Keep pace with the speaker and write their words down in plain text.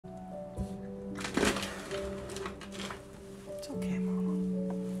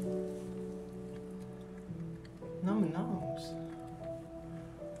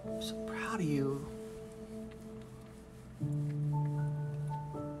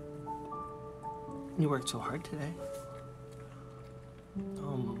You worked so hard today.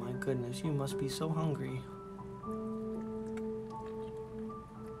 Oh my goodness, you must be so hungry.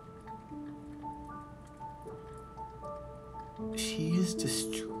 She is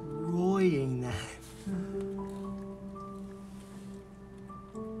destroying that.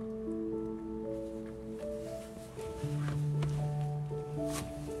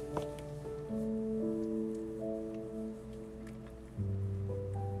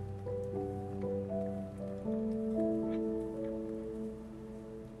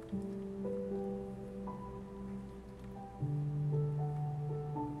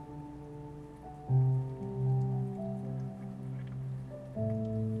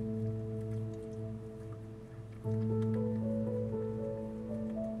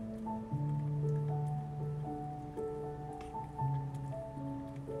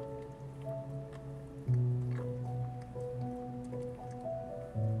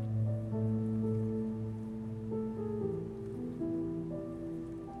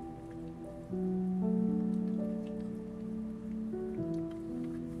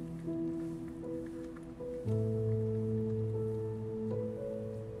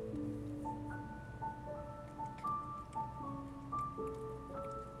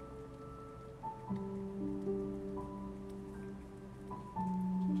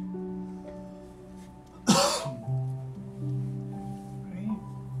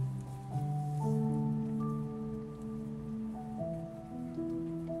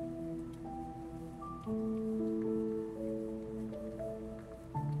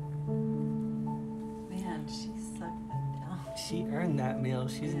 She earned that meal.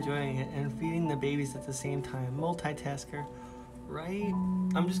 She's enjoying it and feeding the babies at the same time. Multitasker, right?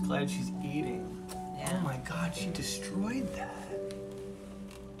 I'm just glad she's eating. Yeah. Oh my God, she destroyed that.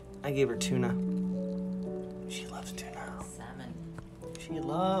 I gave her tuna. She loves tuna. Salmon. She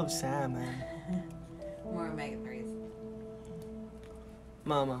loves salmon. More omega-3s.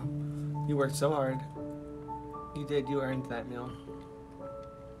 Mama, you worked so hard. You did. You earned that meal.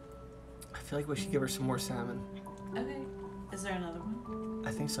 I feel like we should give her some more salmon. Okay. Is there another one?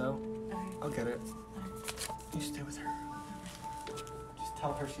 I think so. Okay. I'll get it. Okay. You stay with her. Just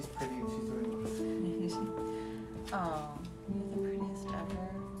tell her she's pretty and she's doing well. Oh, you're the prettiest ever.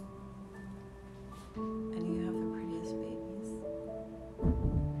 And you have the prettiest babies.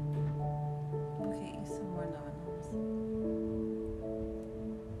 We'll get you some more num-nums.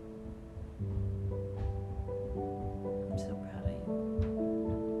 I'm so proud of you.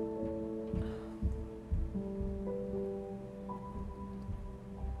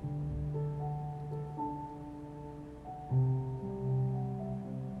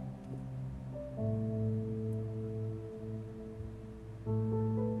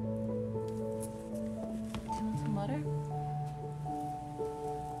 Butter?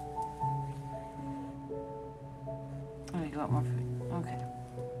 Oh, you got more food. Okay.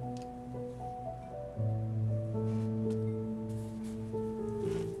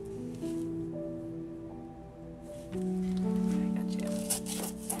 I got you.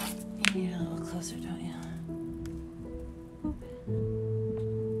 You need a little closer, don't you? Oop.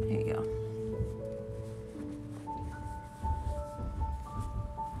 Here you go.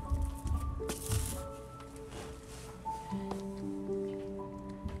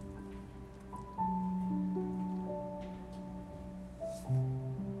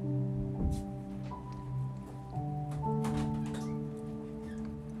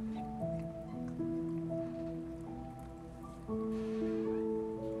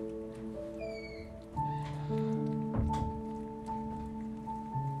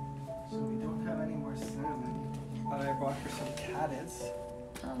 brought her some caddis.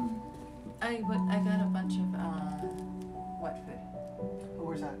 I got a bunch of wet food. Oh,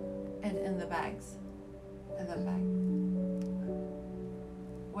 where's that? In the bags. In the bag.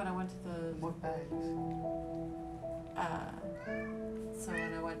 When I went to the What bags? so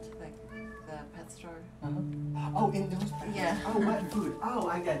when I went to the pet store. Uh-huh. Oh, in those bags? Yeah. Oh, wet food. Oh,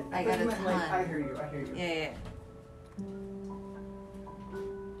 I get it. I got a meant, ton. like, I hear you. Yeah.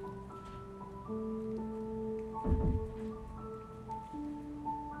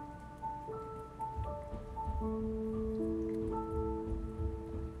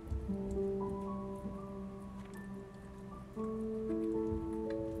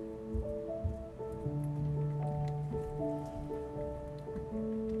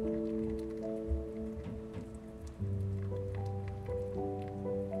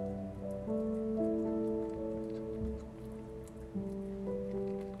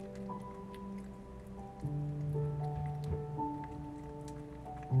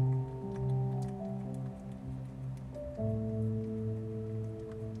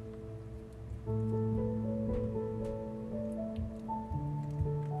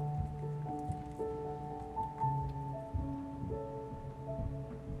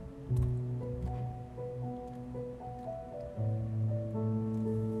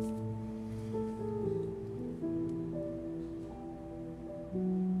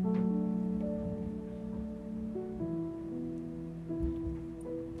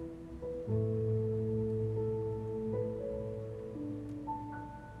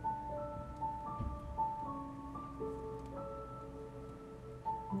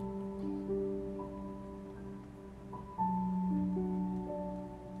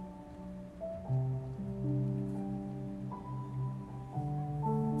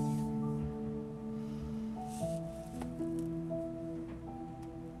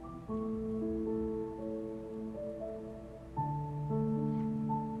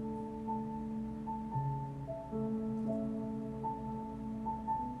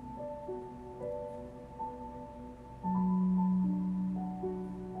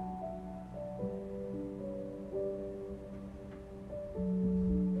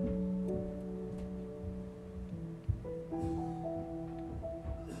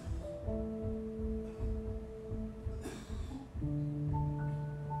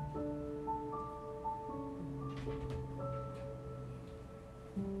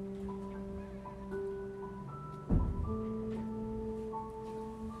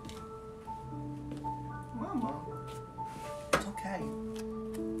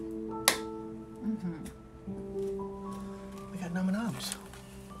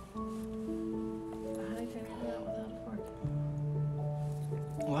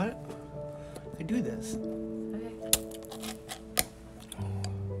 I do this. Okay.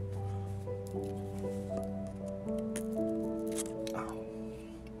 Oh.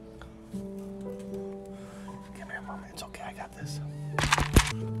 Give me a moment. It's okay. I got this.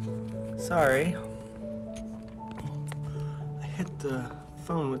 Sorry. I hit the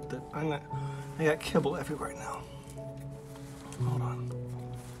phone with the. I got kibble everywhere now. Hold on.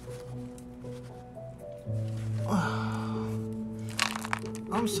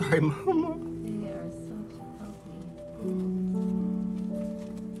 I'm sorry, Mama. They are such healthy.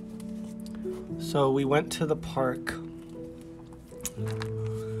 So we went to the park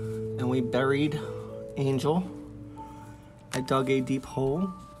and we buried Angel. I dug a deep hole.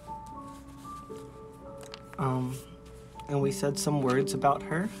 And we said some words about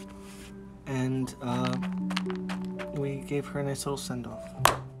her. And we gave her a nice little send-off.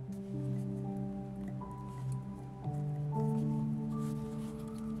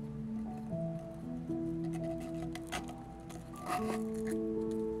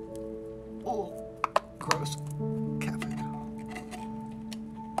 Oh, gross. Cat food.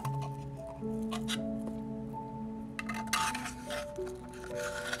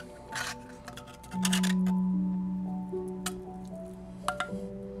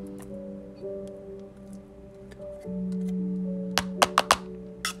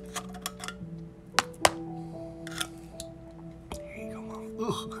 Here you go, Mom.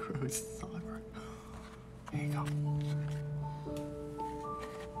 Ugh, gross. There you go.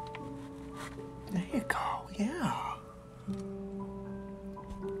 There you go, yeah.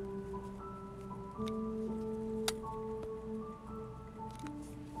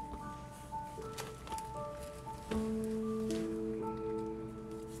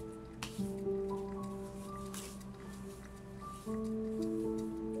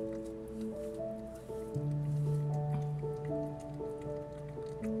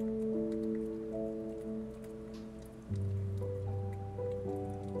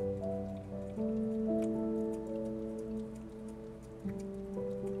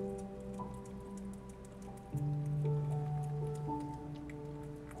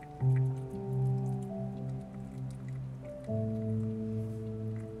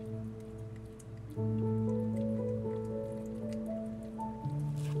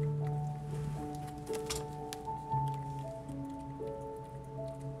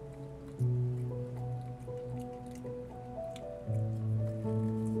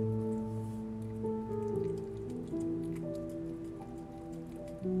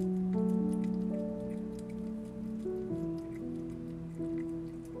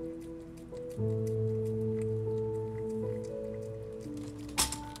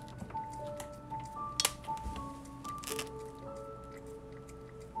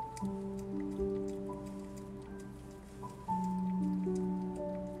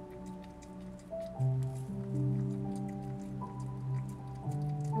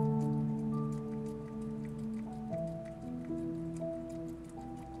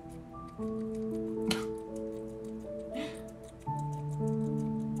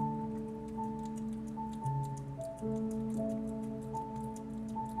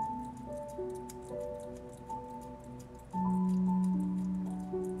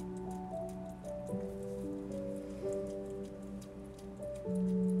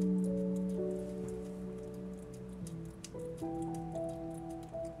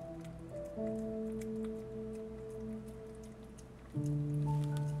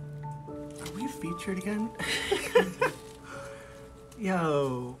 Featured again?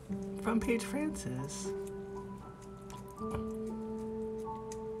 Yo, front page Francis.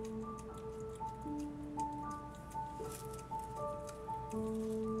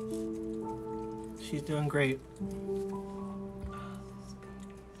 She's doing great.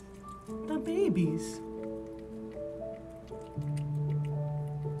 The babies.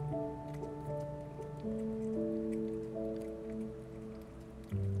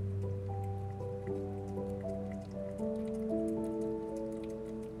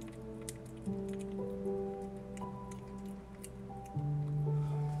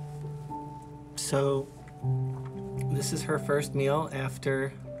 So, this is her first meal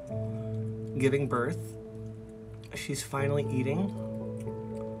after giving birth. She's finally eating.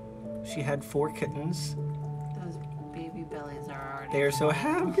 She had 4 kittens. Those baby bellies are already. They are so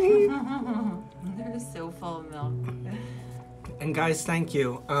happy. They're so full of milk. And guys, thank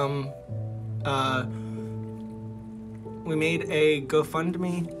you. We made a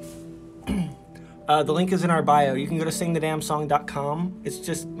GoFundMe. The link is in our bio. You can go to singthedamnsong.com. It's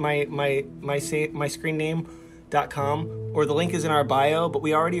just my screen name.com, or the link is in our bio. But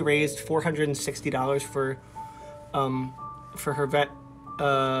we already raised $460 for her vet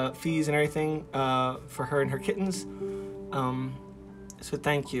fees and everything for her and her kittens. So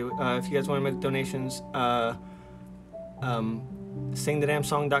thank you. If you guys want to make donations,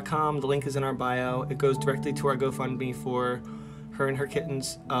 singthedamnsong.com. The link is in our bio. It goes directly to our GoFundMe for her and her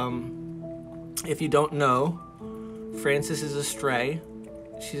kittens. If you don't know, Frances is a stray.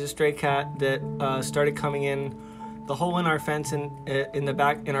 She's a stray cat that started coming in the hole in our fence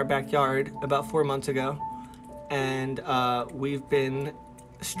in our backyard about 4 months ago, and we've been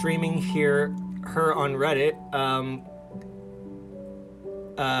streaming her on Reddit,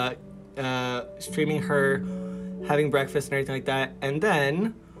 streaming her having breakfast and everything like that, and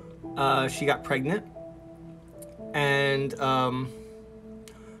then she got pregnant, and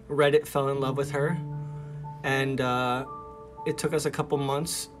Reddit fell in love with her, and it took us a couple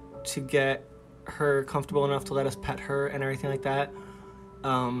months to get her comfortable enough to let us pet her and everything like that,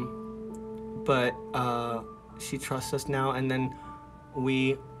 but she trusts us now. And then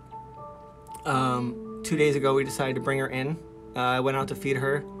we 2 days ago we decided to bring her in. I went out to feed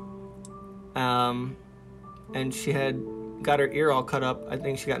her, and she had got her ear all cut up. I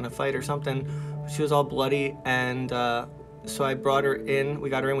think she got in a fight or something. She was all bloody, and so I brought her in. We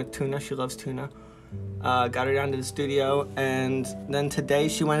got her in with tuna. She loves tuna. Got her down to the studio, and then today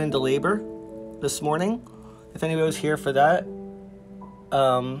she went into labor this morning, if anybody was here for that.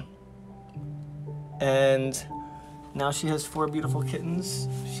 And now she has 4 beautiful kittens.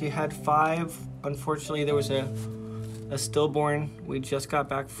 She had 5. Unfortunately, there was a stillborn. We just got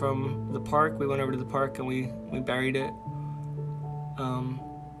back from the park. We went over to the park and we buried it.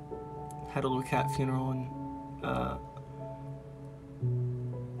 Had a little cat funeral,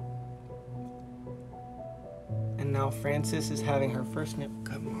 and now Frances is having her first nip.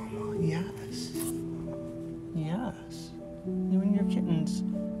 Good mama. Yes. Yes. You and your kittens.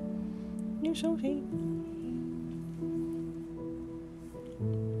 You're so sweet.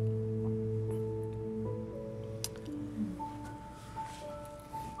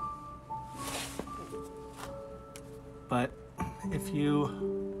 But if you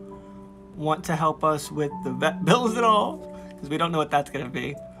want to help us with the vet bills at all, because we don't know what that's going to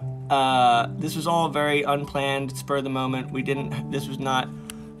be, this was all very unplanned, spur of the moment. This was not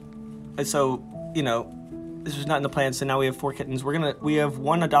in the plan. So now we have 4 kittens. We have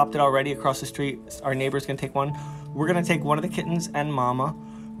 1 adopted already across the street. Our neighbor's gonna take 1. We're gonna take one of the kittens and mama.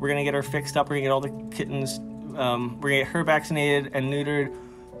 We're gonna get her fixed up. We're gonna get all the kittens. We're gonna get her vaccinated and neutered.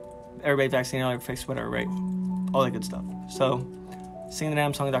 Everybody vaccinated, all fixed, whatever, right? All that good stuff. So,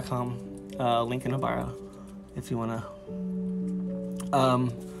 singthedamnsong.com. Link in the bio if you wanna.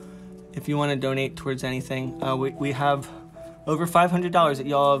 If you want to donate towards anything, we have over $500 that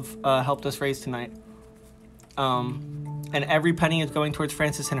y'all have helped us raise tonight. And every penny is going towards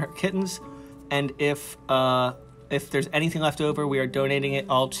Frances and her kittens. And if there's anything left over, we are donating it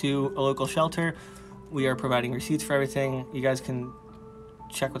all to a local shelter. We are providing receipts for everything. You guys can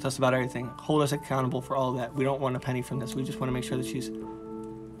check with us about everything. Hold us accountable for all of that. We don't want a penny from this. We just want to make sure that she's...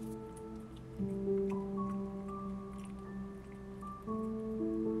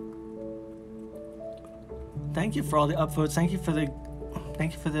 Thank you for all the upvotes. Thank you for the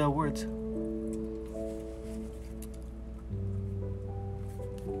awards.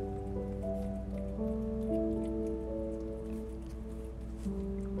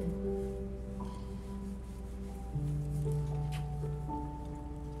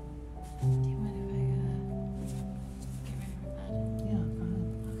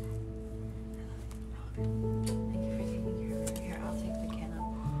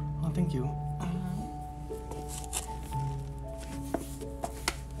 Thank you.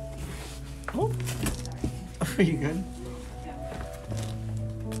 Oh, are you good?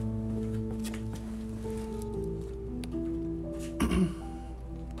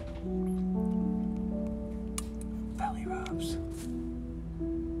 Belly rubs.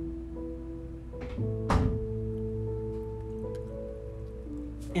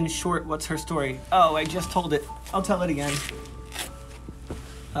 In short, what's her story? Oh, I just told it. I'll tell it again.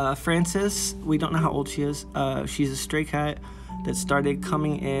 Frances, we don't know how old she is. She's a stray cat that started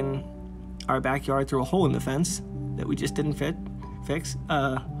coming in our backyard through a hole in the fence that we just didn't fix.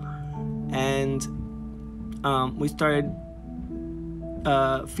 And we started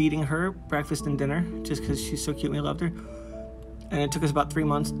feeding her breakfast and dinner just because she's so cute and we loved her. And it took us about 3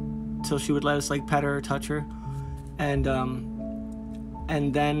 months till she would let us like pet her or touch her. And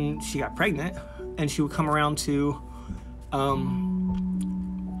then she got pregnant, and she would come around to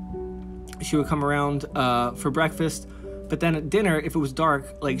for breakfast, but then at dinner, if it was dark,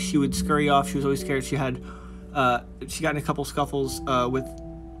 like she would scurry off. She was always scared. She got in a couple scuffles with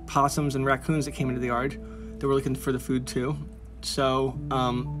possums and raccoons that came into the yard. They were looking for the food too, So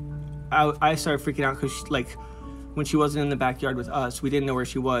I started freaking out because like when she wasn't in the backyard with us, we didn't know where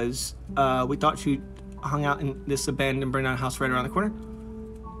she was. We thought she hung out in this abandoned burned down house right around the corner,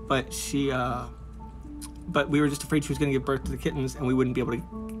 but but we were just afraid she was going to give birth to the kittens and we wouldn't be able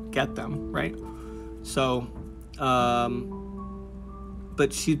to get them, right? So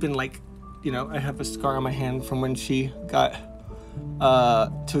but she's been like, you know, I have a scar on my hand from when she got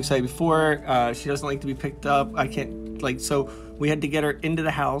too excited before. She doesn't like to be picked up. I can't, like, so we had to get her into the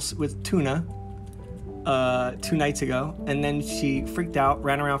house with Tuna 2 nights ago, and then she freaked out,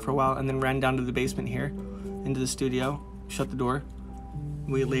 ran around for a while, and then ran down to the basement here into the studio, shut the door.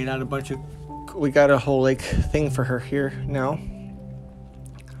 We laid out we got a whole like thing for her here now.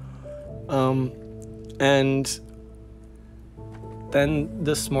 And then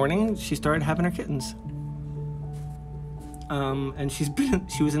this morning she started having her kittens. And she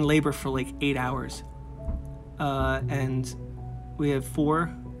was in labor for like 8 hours. And we have four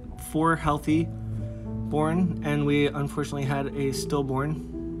healthy born, and we unfortunately had a stillborn.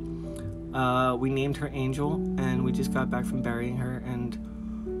 We named her Angel, and we just got back from burying her, and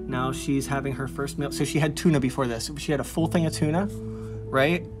now she's having her first meal. So she had tuna before this. She had a full thing of tuna,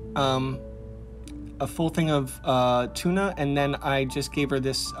 right? A full thing of tuna, and then I just gave her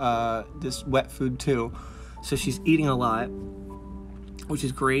this wet food too. So she's eating a lot, which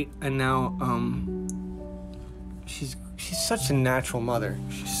is great. And now she's such a natural mother.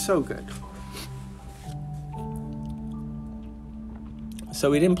 She's so good. So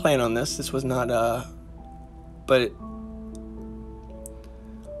we didn't plan on this. This was not but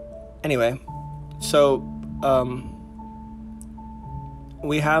anyway, so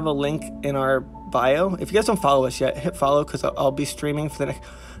we have a link in our bio. If you guys don't follow us yet, hit follow, because I'll be streaming for the next,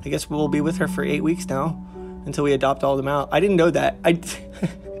 I guess we'll be with her for 8 weeks now until we adopt all of them out. I didn't know that.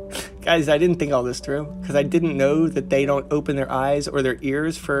 Guys, I didn't think all this through, because I didn't know that they don't open their eyes or their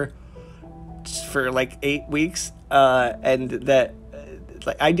ears for like 8 weeks, and that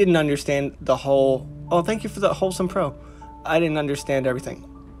like I didn't understand the whole. Oh, thank you for the Wholesome Pro. I didn't understand everything.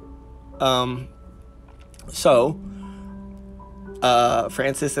 So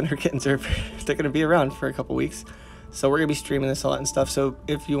Frances and her kittens they're going to be around for a couple weeks, so we're going to be streaming this a lot and stuff. So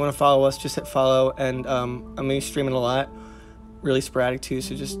if you want to follow us, just hit follow, and I'm going to be streaming a lot, really sporadic too,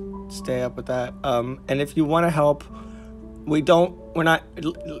 so just stay up with that. And if you want to help, we're not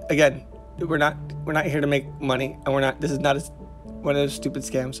here to make money, and this is not one of those stupid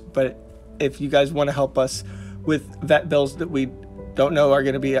scams. But if you guys want to help us with vet bills that we don't know are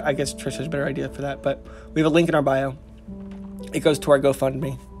going to be, I guess Trish has a better idea for that, but we have a link in our bio. It goes to our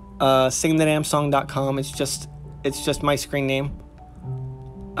GoFundMe. Singthedamnsong.com. It's just my screen name.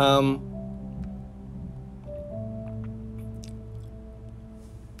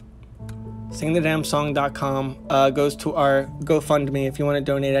 Singthedamnsong.com goes to our GoFundMe if you want to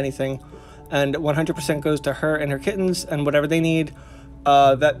donate anything, and 100% goes to her and her kittens and whatever they need,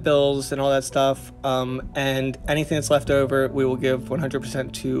 vet bills and all that stuff, and anything that's left over we will give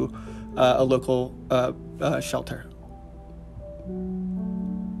 100% to a local shelter.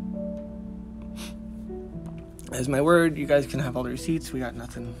 As my word, you guys can have all the receipts. We got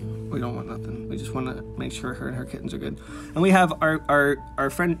nothing. We don't want nothing. We just want to make sure her and her kittens are good. And we have our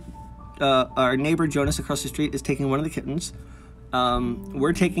friend, our neighbor Jonas across the street is taking one of the kittens.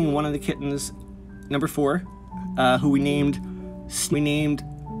 We're taking one of the kittens, number 4, who we named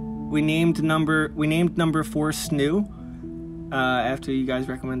number 4 Snoo, after you guys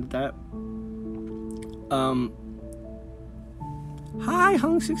recommended that. Hi,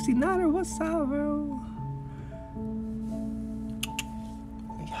 Hung 69er, what's up, bro?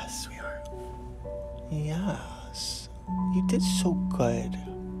 Yes, we are. Yes, you did so good.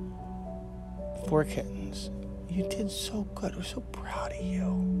 4 kittens. You did so good. We're so proud of you.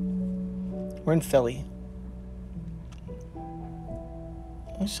 We're in Philly.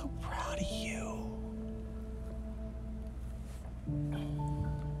 I'm so proud of you.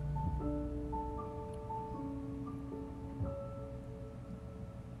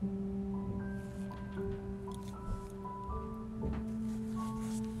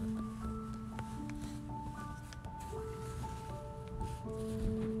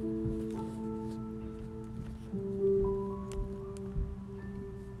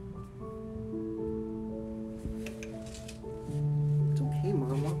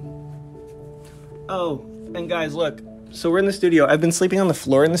 Oh, and guys, look. So we're in the studio. I've been sleeping on the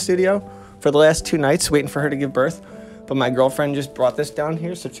floor in the studio for the last 2 nights, waiting for her to give birth. But my girlfriend just brought this down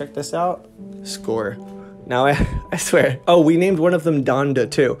here, so check this out. Score. Now I swear. Oh, we named one of them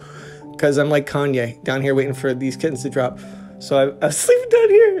Donda too, because I'm like Kanye down here waiting for these kittens to drop. So I was sleeping down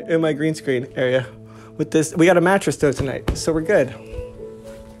here in my green screen area with this. We got a mattress though tonight, so we're good.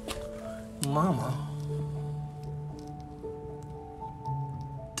 Mama.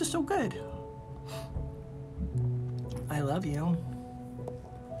 Just so good. I love you.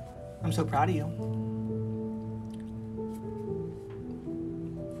 I'm so proud of you.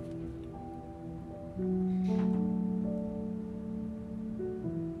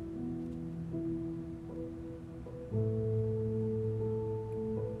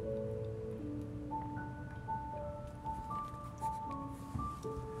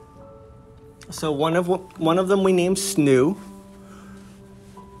 So one of them we named Snoo,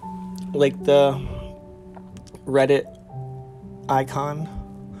 like the Reddit icon.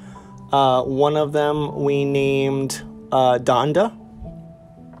 One of them we named Donda.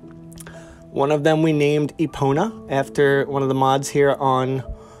 One of them we named Epona, after one of the mods here on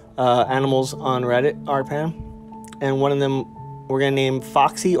Animals on Reddit, RPAM. And one of them we're going to name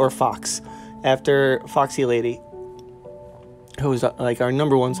Foxy or Fox, after Foxy Lady, who's like our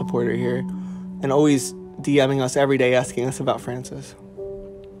number one supporter here, and always DMing us every day asking us about Francis.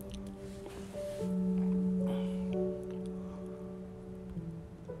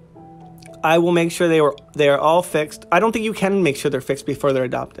 I will make sure they are all fixed. I don't think you can make sure they're fixed before they're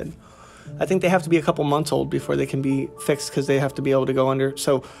adopted. I think they have to be a couple months old before they can be fixed, because they have to be able to go under.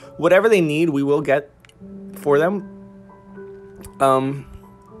 So whatever they need, we will get for them.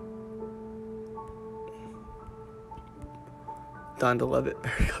 Donda love it.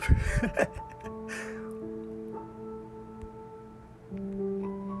 Berry cover.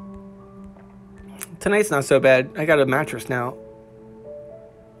 Tonight's not so bad. I got a mattress now.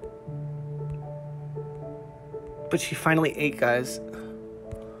 But she finally ate, guys.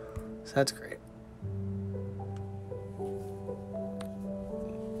 So that's great.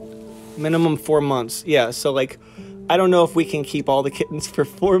 Minimum 4 months. Yeah, so like, I don't know if we can keep all the kittens for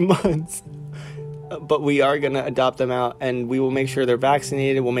 4 months. But we are going to adopt them out, and we will make sure they're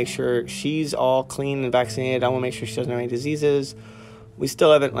vaccinated. We'll make sure she's all clean and vaccinated. I will make sure she doesn't have any diseases. We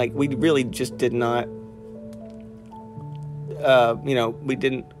still haven't, like, we really just did not, we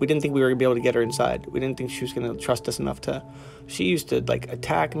didn't think we were going to be able to get her inside. We didn't think she was going to trust us enough to, she used to, like,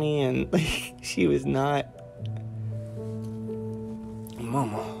 attack me, and like, she was not.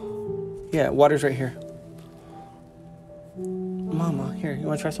 Mama. Yeah, water's right here. Mama, here, you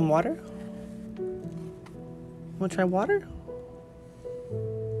want to try some water? Want to try water?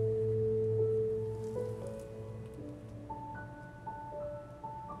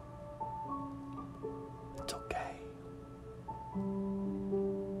 It's okay.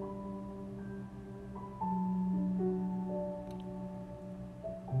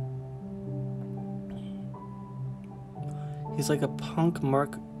 He's like a punk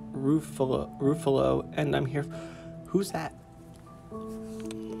Mark Ruffalo, and I'm here. Who's that?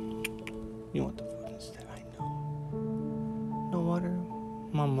 You want the food instead? I know. No water?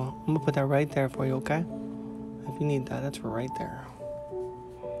 Mama, I'm gonna put that right there for you, okay? If you need that, that's right there.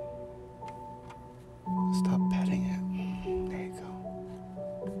 Stop petting it. There you go.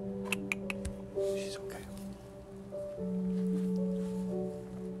 She's okay.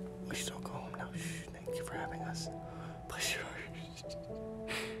 We should all go home now. Shh, thank you for having us. Bless your heart.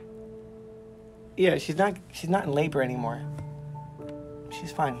 Yeah, she's not in labor anymore.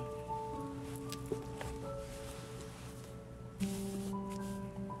 She's fine.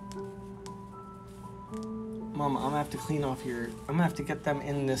 Mama, I'm gonna have to clean off I'm gonna have to get them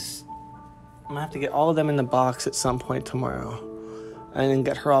in this, I'm gonna have to get all of them in the box at some point tomorrow, and then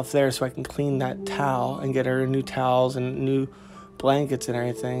get her off there so I can clean that towel and get her new towels and new blankets and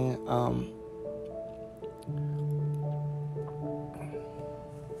everything.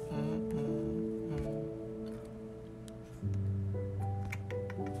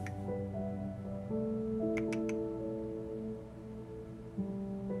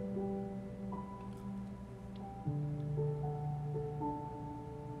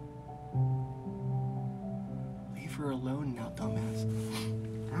 Her alone now, dumbass.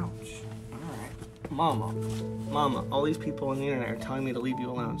 Ouch. Alright. Mama, all these people on the internet are telling me to leave you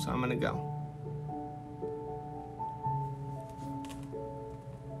alone, so I'm gonna go.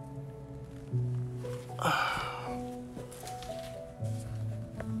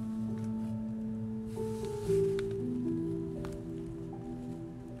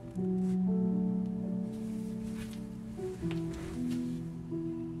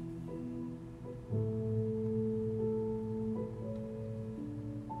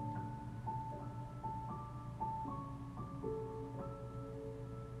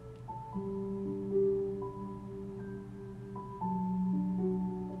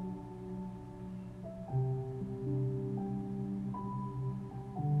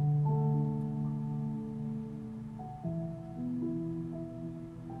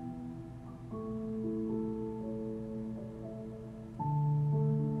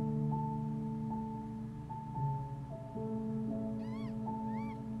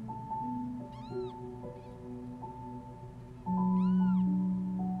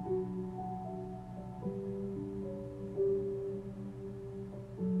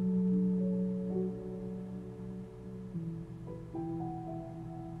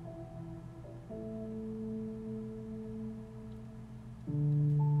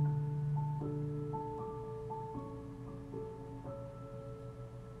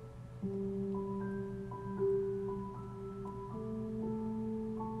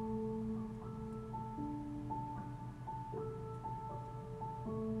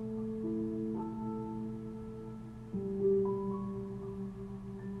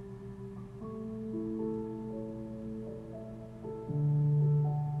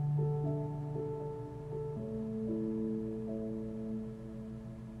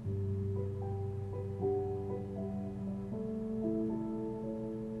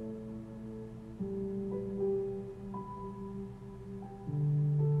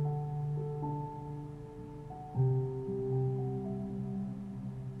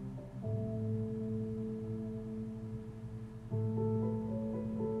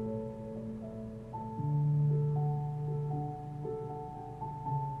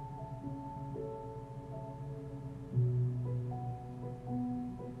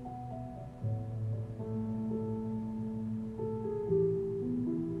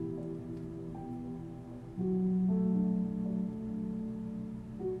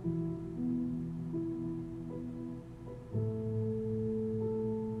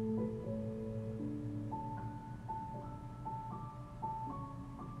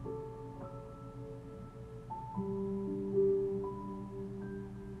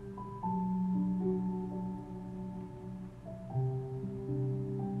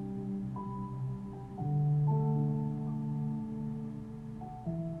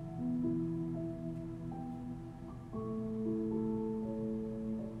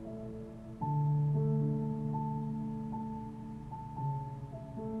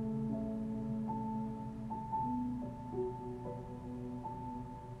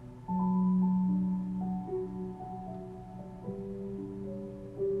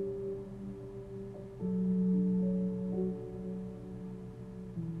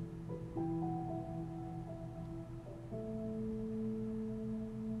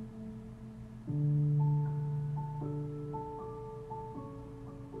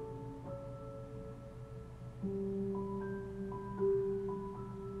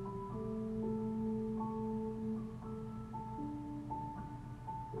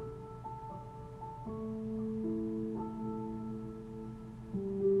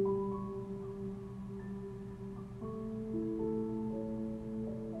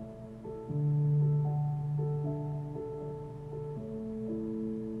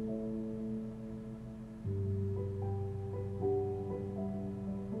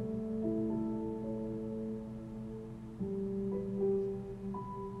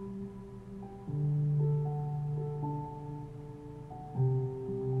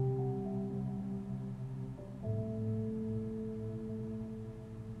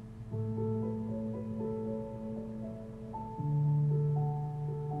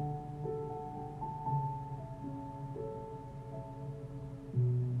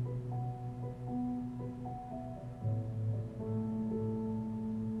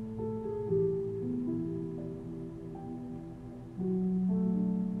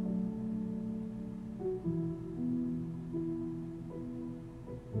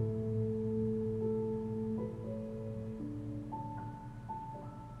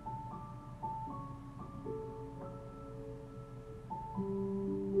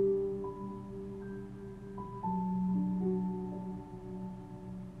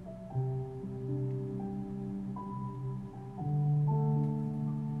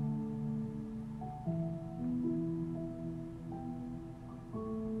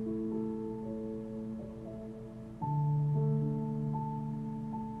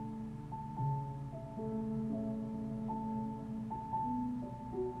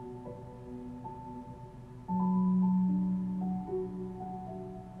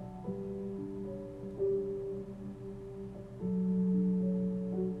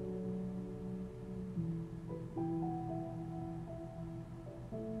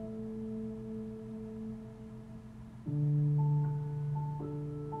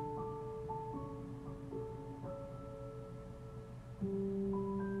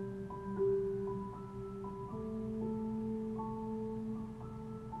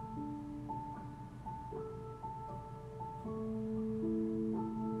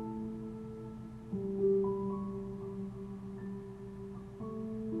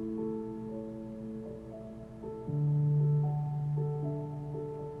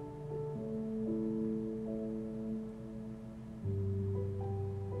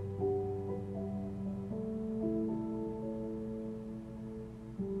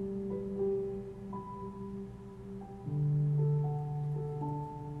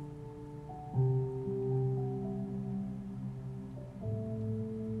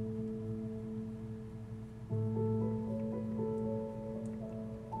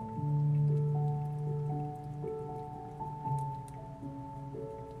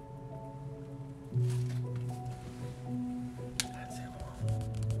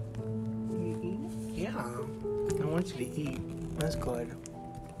 I want you to eat. That's good.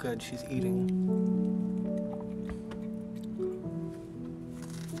 Good, she's eating.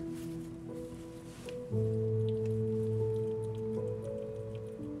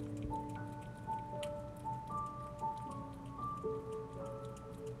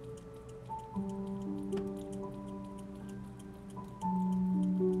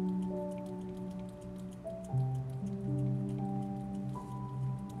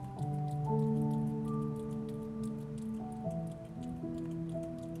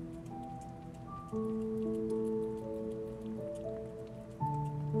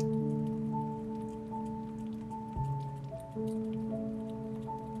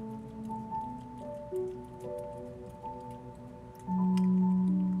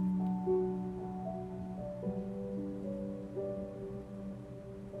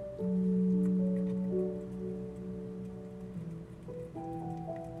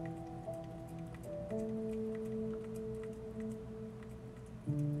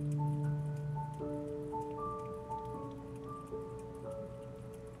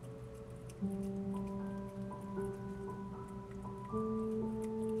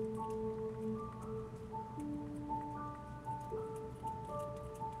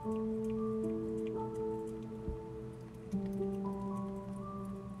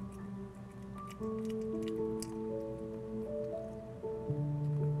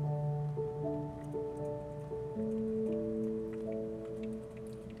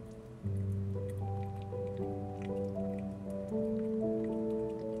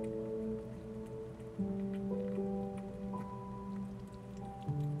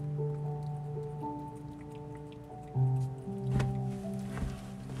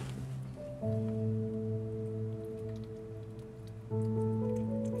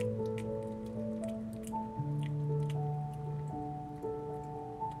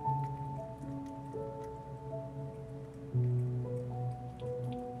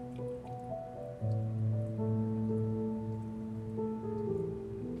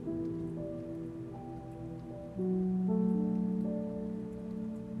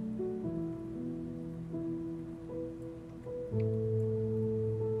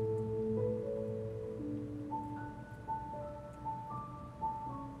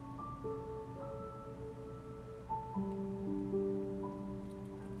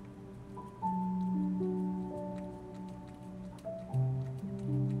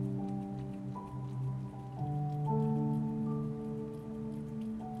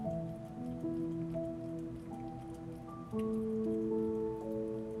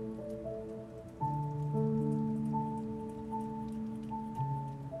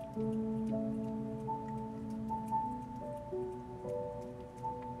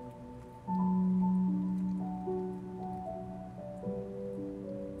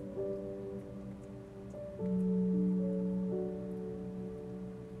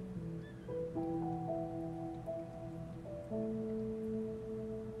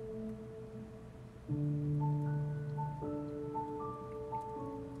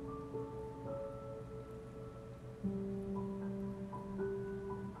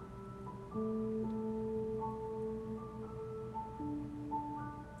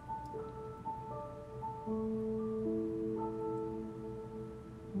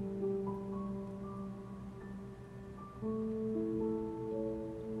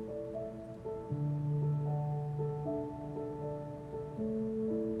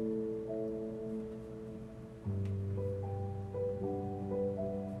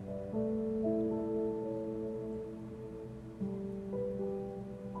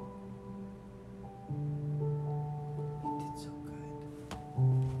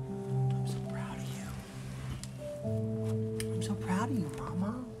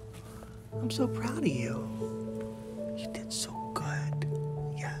 I'm so proud of you. You did so good.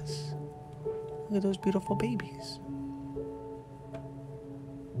 Yes. Look at those beautiful babies.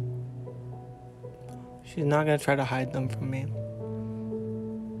 She's not going to try to hide them from me.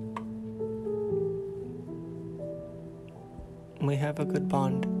 We have a good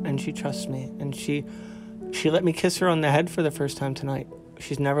bond, and she trusts me, and she let me kiss her on the head for the first time tonight.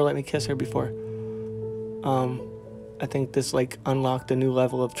 She's never let me kiss her before. I think this unlocked a new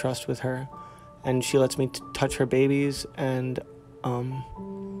level of trust with her, and she lets me touch her babies, and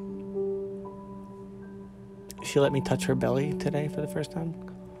she let me touch her belly today for the first time.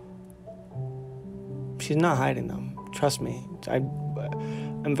 She's not hiding them. Trust me.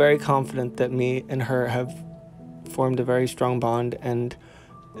 I'm very confident that me and her have formed a very strong bond, and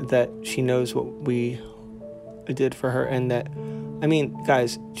that she knows what we did for her, and that,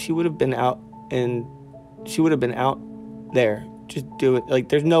 guys, she would have been out there just do it. Like,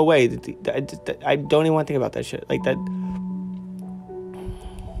 there's no way. I don't even want to think about that shit. Like, that.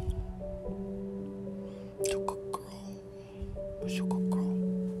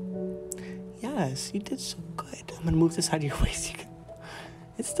 Yes, you did so good. I'm gonna move this out of your way so you can...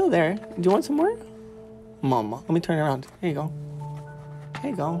 It's still there. Do you want some more? Mama, let me turn it around. There you go.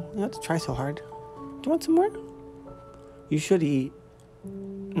 There you go. You don't have to try so hard. Do you want some more? You should eat.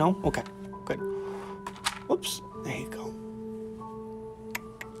 No? Okay, good. Whoops. There you go.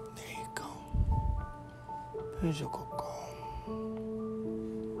 There you go. Here's your cocoa.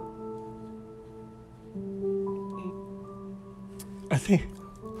 I think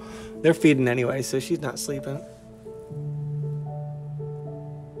they're feeding anyway, so she's not sleeping.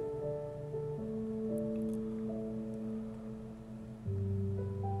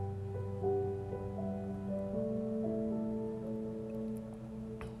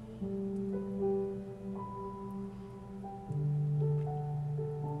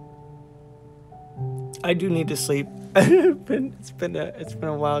 I do need to sleep. It's been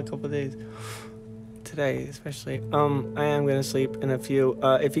a wild couple of days. Today, especially. I am gonna sleep in a few.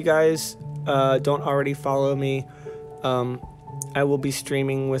 If you guys don't already follow me, I will be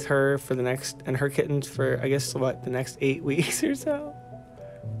streaming with her for the next, and her kittens for, I guess, the next 8 weeks or so.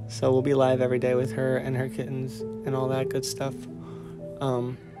 So we'll be live every day with her and her kittens and all that good stuff.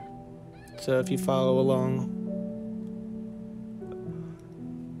 So if you follow along,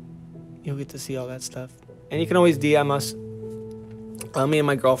 you'll get to see all that stuff. And you can always DM us, me and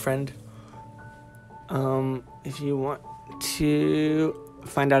my girlfriend, if you want to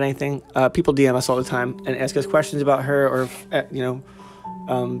find out anything. People DM us all the time and ask us questions about her, or seeing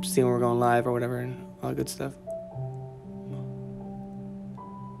when we're going live or whatever, and all that good stuff.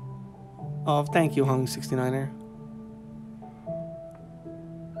 Oh, thank you, Hung69er.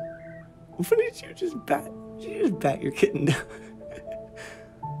 What did you just bat? Did you just bat your kitten down?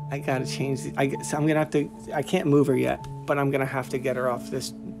 I gotta change I'm gonna have to, I can't move her yet, but I'm gonna have to get her off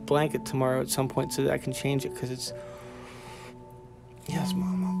this blanket tomorrow at some point so that I can change it, because it's... Yes,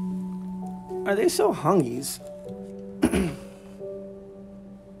 Mama. Are they so hungies?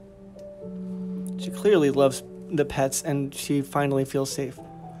 She clearly loves the pets, and she finally feels safe.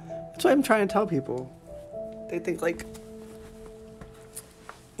 That's what I'm trying to tell people. They think, like...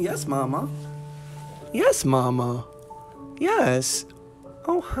 Yes, Mama. Yes, Mama. Yes.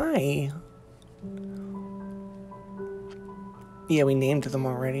 Oh, hi. Yeah, we named them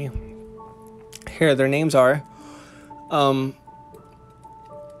already. Here, their names are...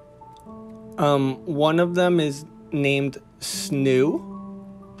 one of them is named Snoo.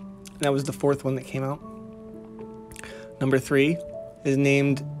 That was the 4th one that came out. Number 3 is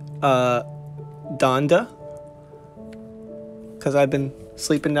named Donda, because I've been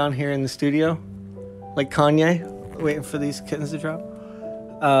sleeping down here in the studio like Kanye, waiting for these kittens to drop.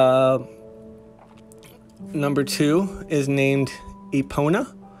 Number 2 is named Epona,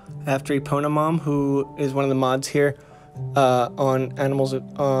 after Epona Mom, who is one of the mods here on Animals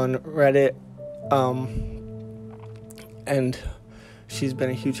on Reddit, and she's been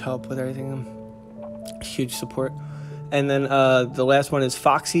a huge help with everything, huge support. And then the last one is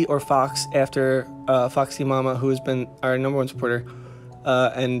Foxy, or Fox, after Foxy Mama, who has been our #1 supporter,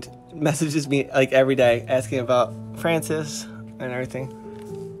 and messages me like every day asking about Francis and everything.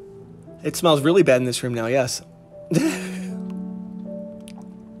 It smells really bad in this room now, yes.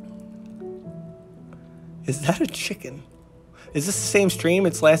 Is that a chicken? Is this the same stream?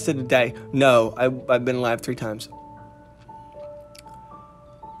 It's lasted a day. No, I've been live 3 times.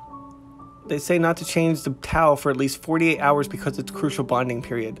 They say not to change the towel for at least 48 hours because it's a crucial bonding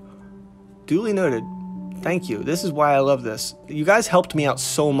period. Duly noted. Thank you. This is why I love this. You guys helped me out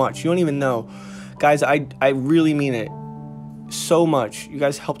so much. You don't even know. Guys, I really mean it. So much. You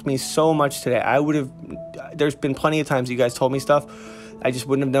guys helped me so much today. There's been plenty of times you guys told me stuff I just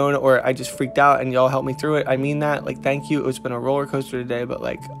wouldn't have known, or I just freaked out and y'all helped me through it. I mean that. Like, thank you. It's been a roller coaster today, but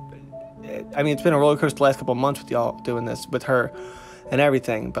like, I mean, it's been a roller coaster the last couple of months with y'all doing this, with her and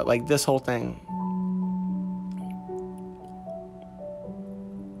everything, but like this whole thing.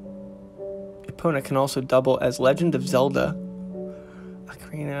 Epona can also double as Legend of Zelda,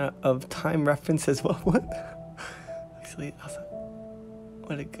 Ocarina of Time reference as well. What? Actually,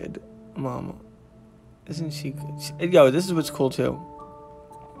 what a good mama. Isn't she good? Yo, this is what's cool too.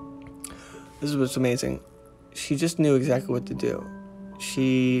 This is what's amazing. She just knew exactly what to do.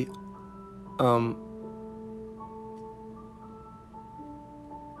 She,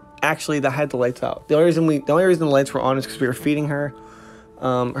 actually, that had the lights out. The only reason the lights were on is because we were feeding her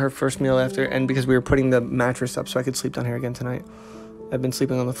her first meal after, and because we were putting the mattress up so I could sleep down here again tonight. I've been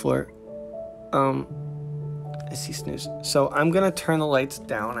sleeping on the floor. I see snooze. So I'm gonna turn the lights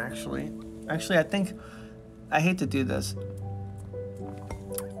down, actually. Actually, I hate to do this,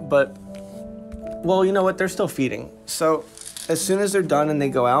 but, well, you know what? They're still feeding. So as soon as they're done and they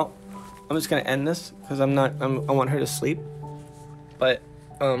go out, I'm just gonna end this because I want her to sleep. But,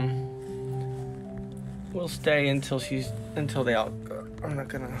 we'll stay until they all go. I'm not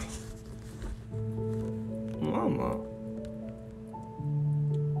gonna, Mama.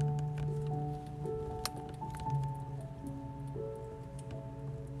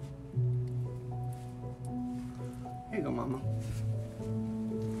 Here you go, Mama.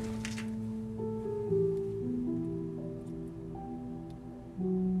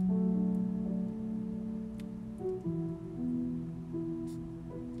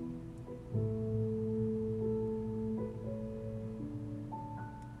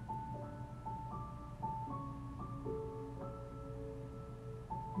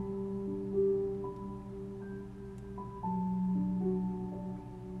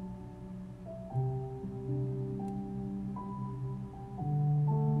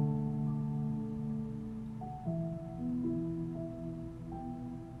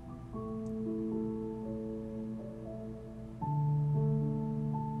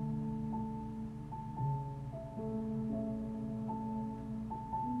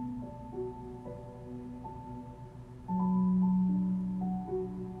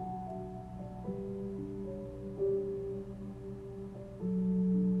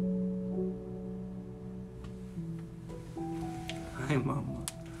 Hi, Mama.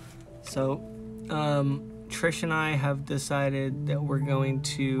 So, Trish and I have decided that we're gonna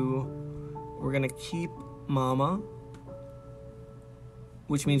keep Mama,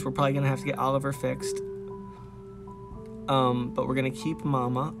 which means we're probably gonna have to get Oliver fixed. But we're gonna keep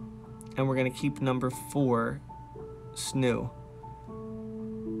Mama, and we're gonna keep number 4, Snoo.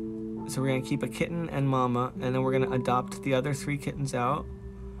 So we're gonna keep a kitten and Mama, and then we're gonna adopt the other 3 kittens out.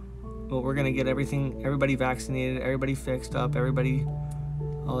 But we're gonna get everybody vaccinated, everybody fixed up,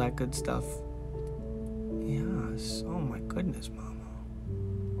 all that good stuff. Yes. Oh my goodness, Mama.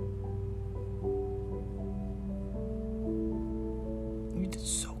 You did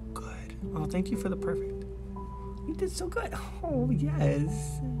so good. Oh, thank you for the perfect. You did so good. Oh,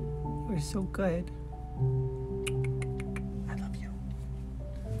 yes. You were so good. I love you.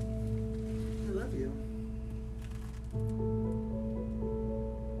 I love you.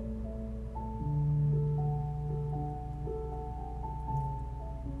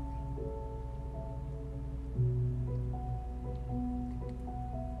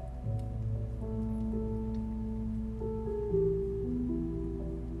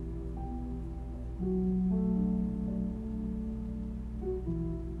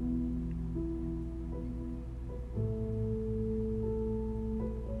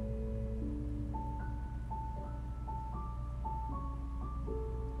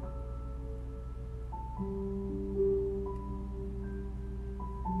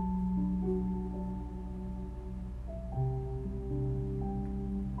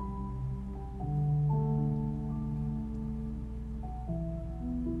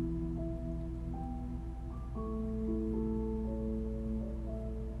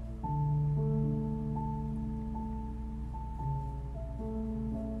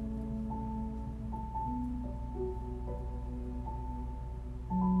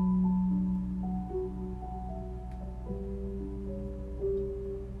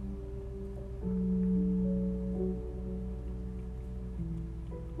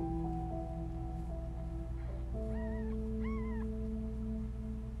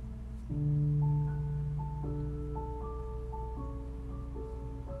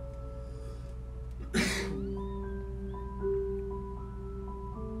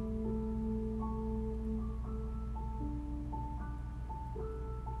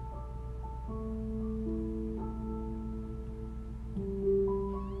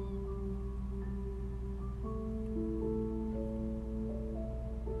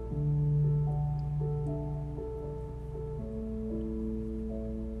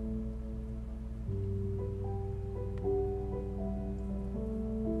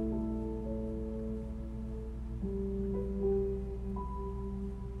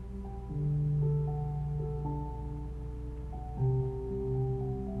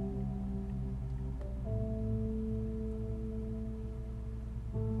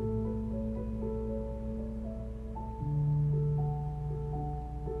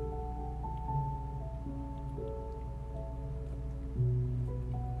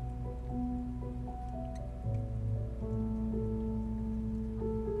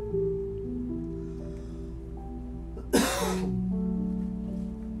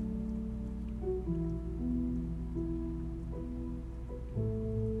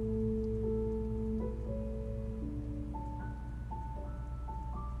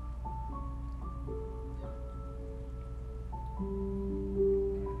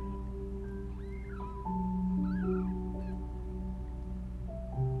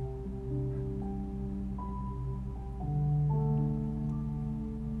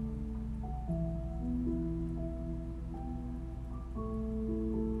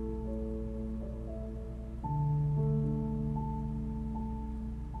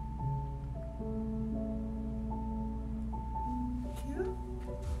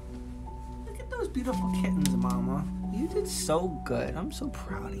 beautiful kittens, Mama. You did so good. I'm so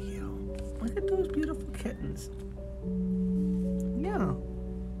proud of you. Look at those beautiful kittens. Yeah.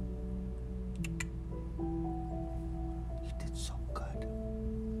 You did so good.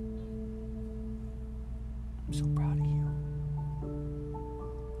 I'm so proud of you.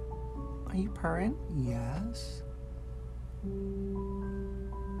 Are you purring? Yes.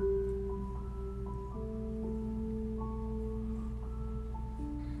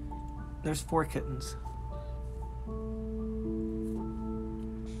 There's 4 kittens.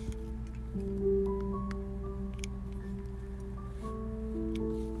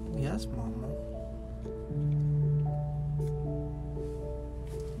 Yes, Mama.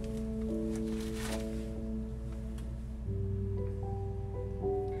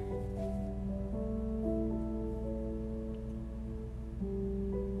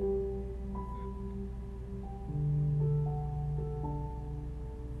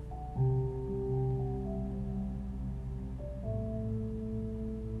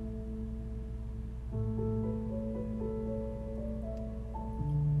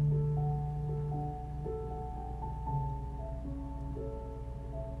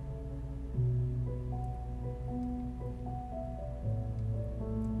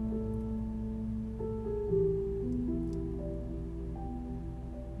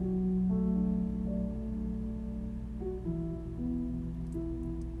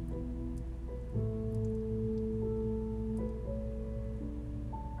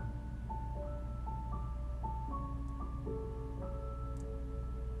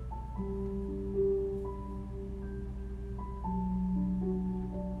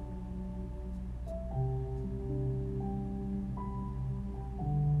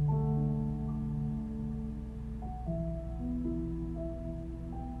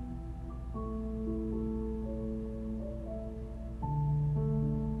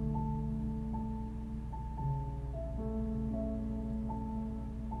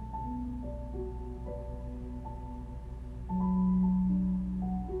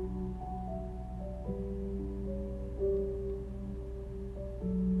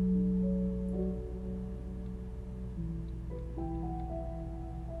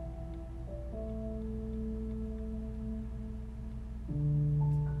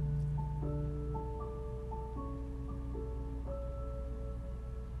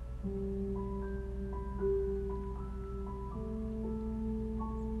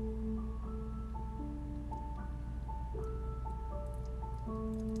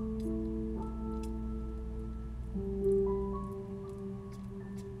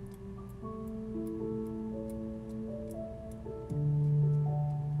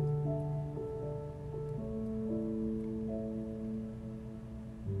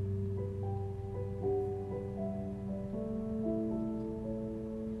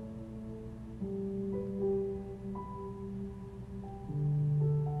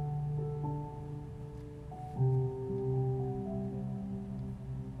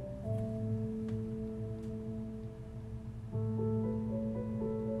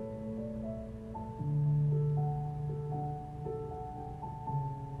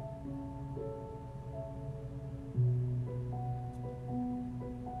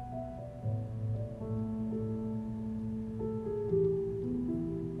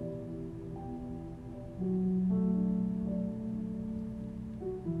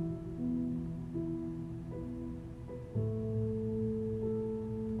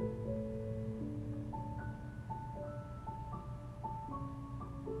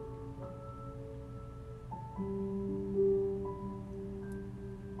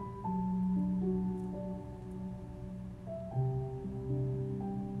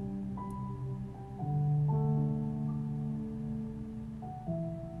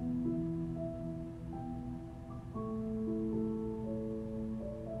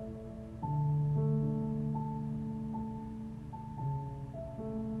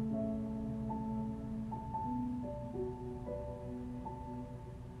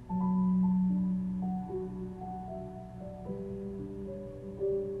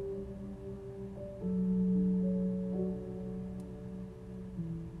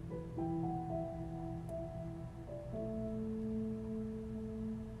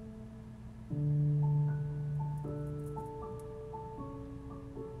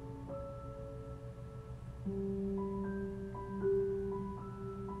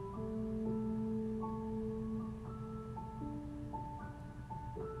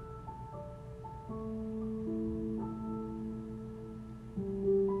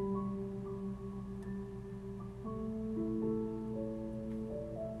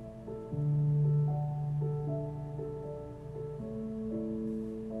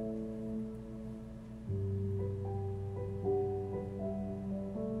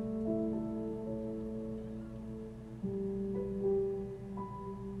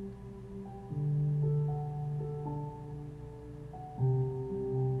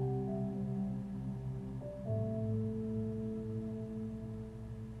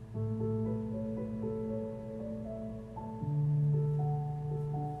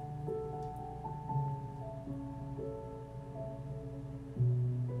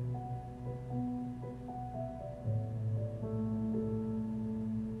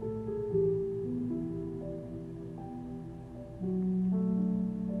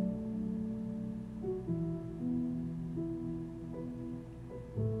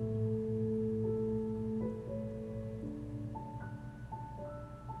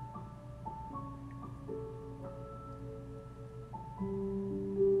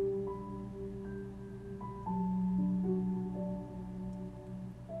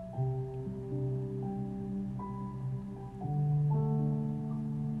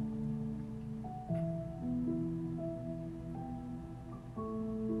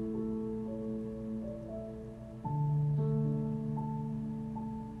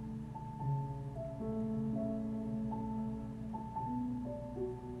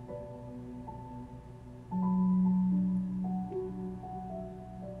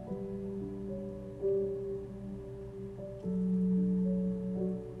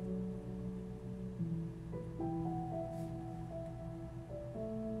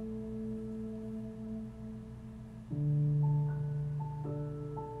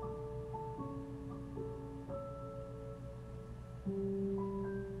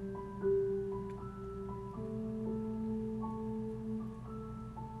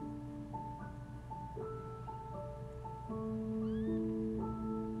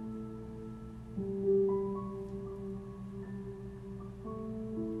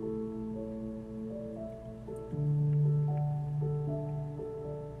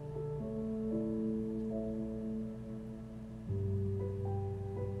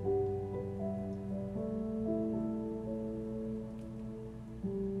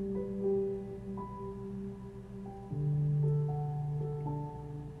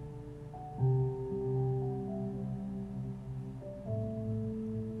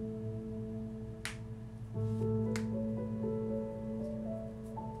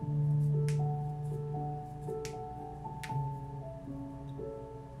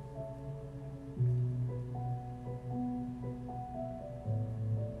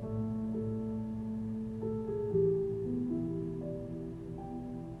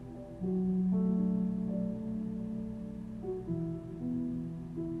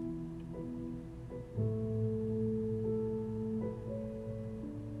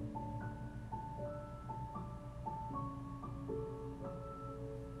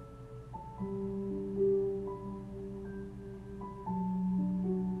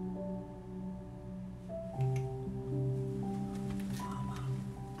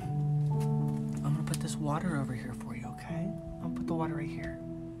 water over here for you, okay? I'll put the water right here.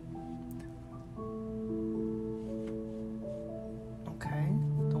 Okay,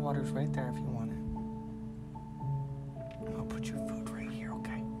 the water's right there if you want it. I'll put your food right here,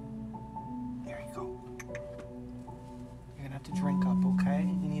 okay? There you go. You're gonna have to drink up, okay?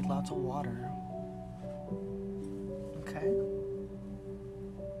 You need lots of water. Okay?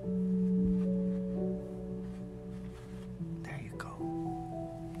 There you go.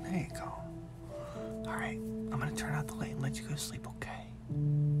 There you go. Alright, I'm gonna turn out the light and let you go to sleep, okay?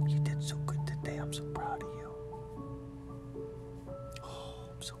 You did so good today. I'm so proud of you. Oh,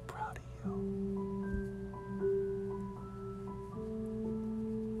 I'm so proud of you.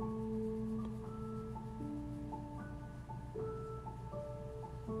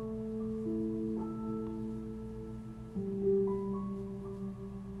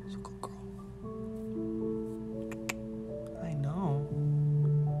 So good girl. I know.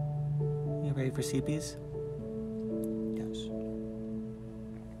 You ready for CPs? Yes.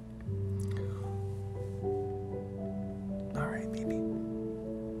 Alright, baby.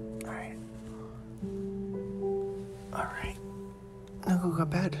 Alright. Alright. Now go to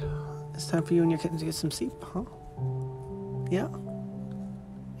bed. It's time for you and your kittens to get some sleep, huh? Yeah?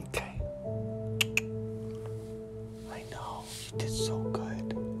 Okay. I know. You did so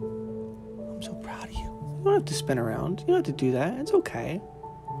good. I'm so proud of you. You don't have to spin around. You don't have to do that. It's okay.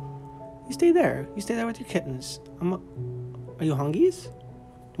 You stay there. You stay there with your kittens. Are you hungies?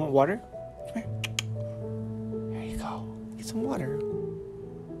 You want water? Come here. There you go. Get some water.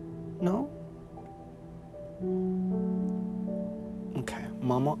 No? Okay,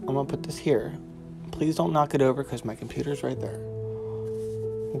 Mama, I'm gonna put this here. Please don't knock it over because my computer's right there.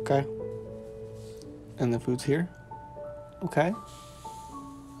 Okay? And the food's here? Okay?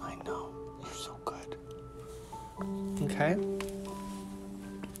 I know. You're so good. Okay?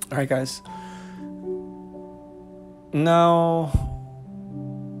 Alright, guys. No,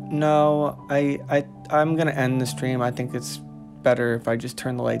 I'm gonna end the stream. I think it's better if I just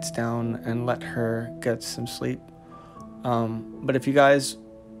turn the lights down and let her get some sleep. But if you guys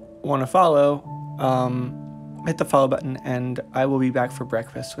want to follow, hit the follow button, and I will be back for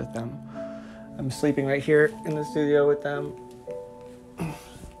breakfast with them. I'm sleeping right here in the studio with them.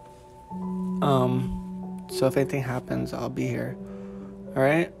 So if anything happens, I'll be here. All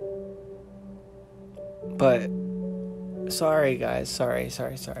right. But sorry, guys. Sorry.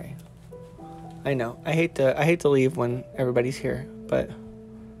 I know. I hate to leave when everybody's here, but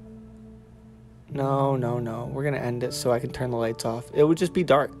no. We're gonna end it so I can turn the lights off. It would just be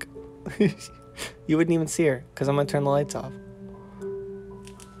dark. You wouldn't even see her because I'm gonna turn the lights off.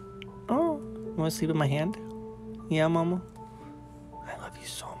 Oh, you wanna sleep in my hand? Yeah, Mama. I love you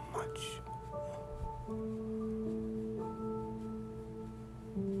so much.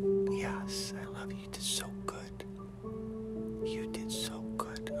 Yes, I love you. You did so good. You did so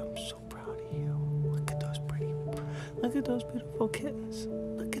good. I'm so proud of you. Look at those beautiful kittens.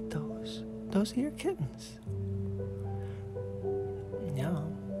 Look at those. Those are your kittens. Yeah.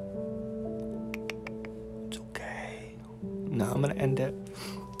 It's okay. No, I'm gonna end it.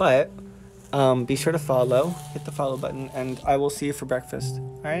 But be sure to follow. Hit the follow button, and I will see you for breakfast.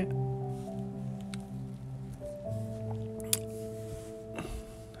 All right.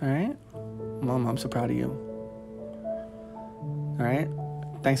 All right. Mom, I'm so proud of you. All right.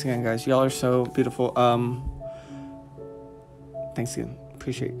 Thanks again, guys. Y'all are so beautiful. Thanks again.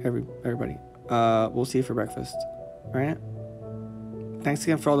 Appreciate everybody. We'll see you for breakfast. All right. Thanks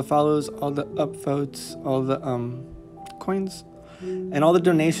again for all the follows, all the upvotes, all the coins, and all the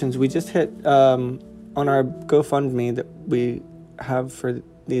donations. We just hit on our GoFundMe that we have for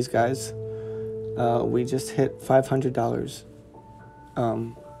these guys. We just hit $500.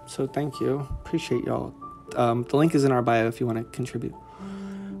 So thank you. Appreciate y'all. The link is in our bio if you want to contribute.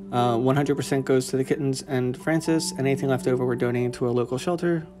 100% goes to the kittens and Francis, and anything left over we're donating to a local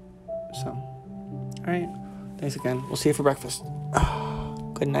shelter. So, all right. Thanks again. We'll see you for breakfast.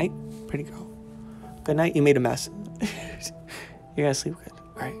 Good night, pretty girl. Good night. You made a mess. You're gonna sleep good.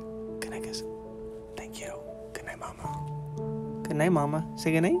 All right. Good night, guys. Thank you. Good night, Mama. Good night, Mama.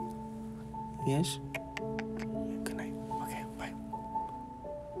 Say good night. Yes. Good night. Okay. Bye.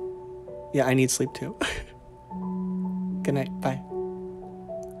 Yeah, I need sleep too. Good night. Bye.